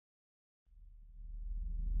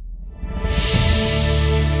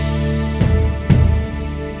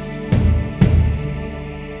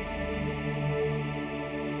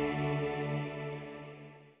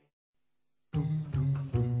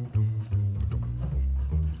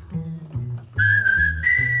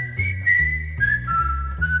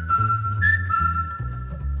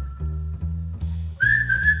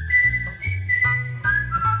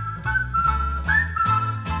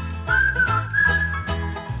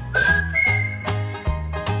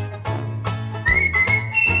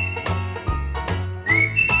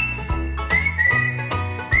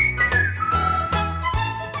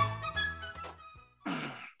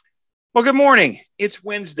Well, good morning. It's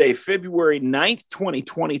Wednesday, February 9th,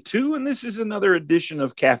 2022, and this is another edition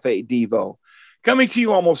of CafeDevo, coming to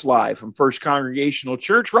you almost live from First Congregational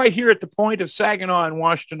Church right here at the point of Saginaw and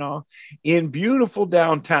Washtenaw in beautiful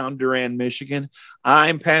downtown Durand, Michigan.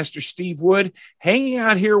 I'm Pastor Steve Wood, hanging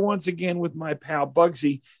out here once again with my pal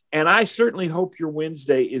Bugsy, and I certainly hope your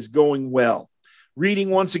Wednesday is going well. Reading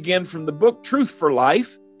once again from the book Truth for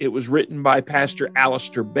Life. It was written by Pastor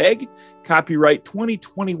Alistair Begg, copyright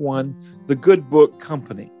 2021, The Good Book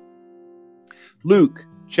Company. Luke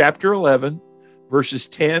chapter 11, verses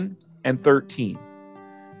 10 and 13.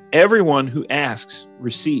 Everyone who asks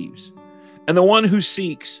receives, and the one who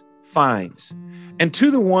seeks finds, and to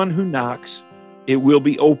the one who knocks it will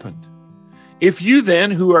be opened. If you then,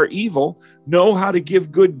 who are evil, know how to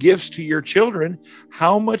give good gifts to your children,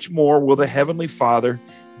 how much more will the Heavenly Father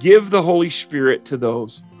give the Holy Spirit to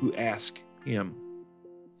those who ask him?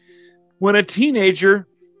 When a teenager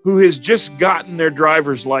who has just gotten their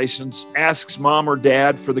driver's license asks mom or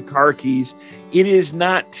dad for the car keys, it is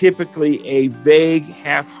not typically a vague,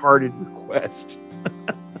 half-hearted request.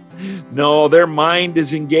 No, their mind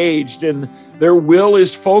is engaged and their will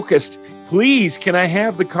is focused. Please, can I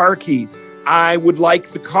have the car keys? I would like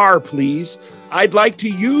the car, please. I'd like to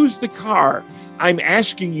use the car. I'm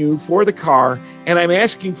asking you for the car, and I'm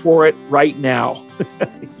asking for it right now.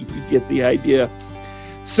 You get the idea.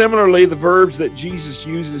 Similarly, the verbs that Jesus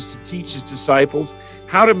uses to teach his disciples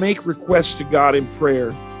how to make requests to God in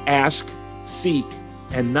prayer, ask, seek,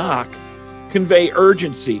 and knock, convey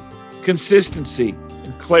urgency, consistency,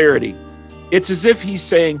 and clarity. It's as if he's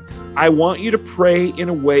saying, I want you to pray in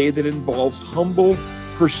a way that involves humble,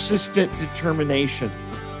 persistent determination.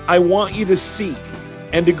 I want you to seek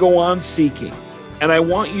and to go on seeking. And I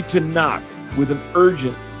want you to knock with an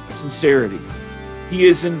urgent sincerity. He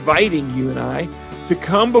is inviting you and I to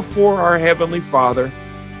come before our Heavenly Father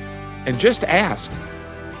and just ask.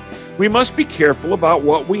 We must be careful about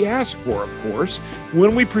what we ask for, of course.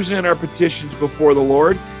 When we present our petitions before the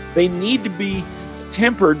Lord, they need to be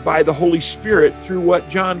tempered by the Holy Spirit through what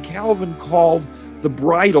John Calvin called the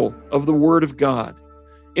bridle of the Word of God.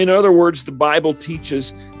 In other words, the Bible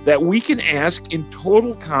teaches that we can ask in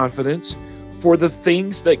total confidence for the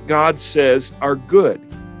things that God says are good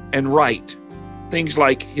and right. Things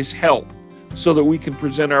like his help, so that we can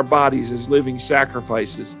present our bodies as living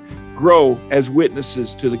sacrifices, grow as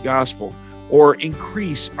witnesses to the gospel, or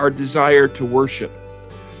increase our desire to worship.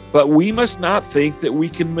 But we must not think that we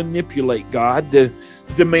can manipulate God,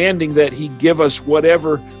 demanding that he give us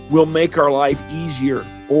whatever will make our life easier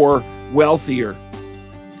or wealthier.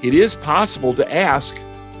 It is possible to ask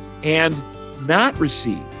and not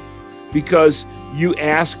receive, because you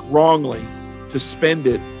ask wrongly to spend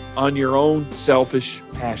it on your own selfish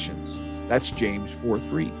passions. That's James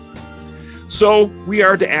 4:3. So we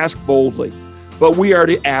are to ask boldly, but we are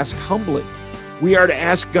to ask humbly. We are to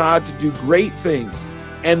ask God to do great things,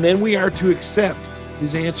 and then we are to accept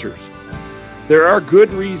his answers. There are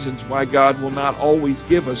good reasons why God will not always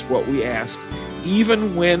give us what we ask,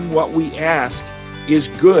 even when what we ask is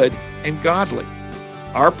good and godly.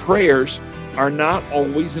 Our prayers are not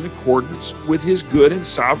always in accordance with his good and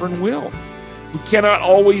sovereign will. We cannot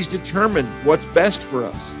always determine what's best for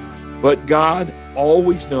us, but God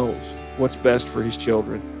always knows what's best for his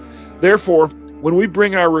children. Therefore, when we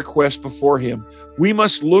bring our request before him, we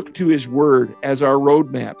must look to his word as our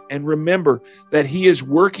roadmap and remember that he is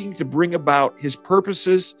working to bring about his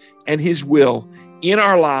purposes and his will in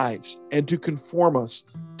our lives and to conform us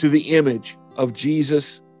to the image of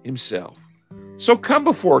Jesus himself. So come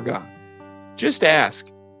before God. Just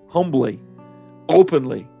ask humbly,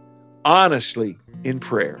 openly, honestly in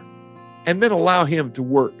prayer, and then allow him to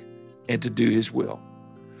work and to do his will.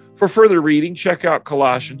 For further reading, check out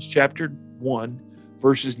Colossians chapter 1,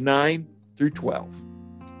 verses 9 through 12.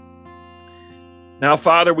 Now,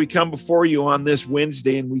 Father, we come before you on this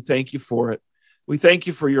Wednesday, and we thank you for it. We thank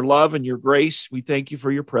you for your love and your grace. We thank you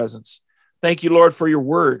for your presence. Thank you, Lord, for your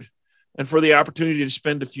word and for the opportunity to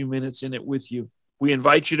spend a few minutes in it with you. We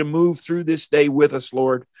invite you to move through this day with us,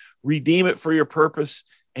 Lord. Redeem it for your purpose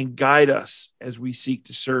and guide us as we seek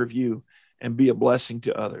to serve you and be a blessing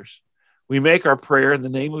to others. We make our prayer in the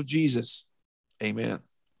name of Jesus. Amen.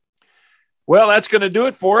 Well, that's going to do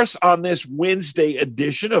it for us on this Wednesday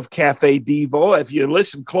edition of CafeDevo. If you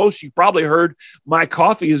listen close, you probably heard my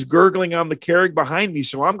coffee is gurgling on the Keurig behind me,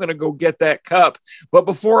 so I'm going to go get that cup. But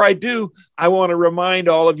before I do, I want to remind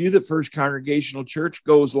all of you that First Congregational Church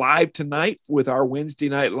goes live tonight with our Wednesday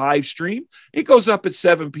night live stream. It goes up at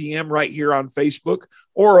 7 p.m. right here on Facebook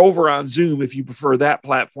or over on Zoom if you prefer that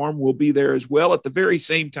platform. We'll be there as well at the very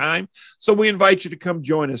same time. So we invite you to come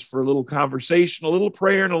join us for a little conversation, a little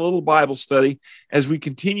prayer, and a little Bible study as we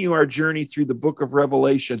continue our journey through the book of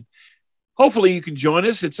Revelation. Hopefully you can join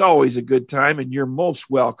us. It's always a good time, and you're most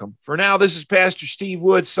welcome. For now, this is Pastor Steve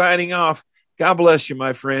Wood signing off. God bless you,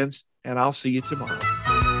 my friends, and I'll see you tomorrow.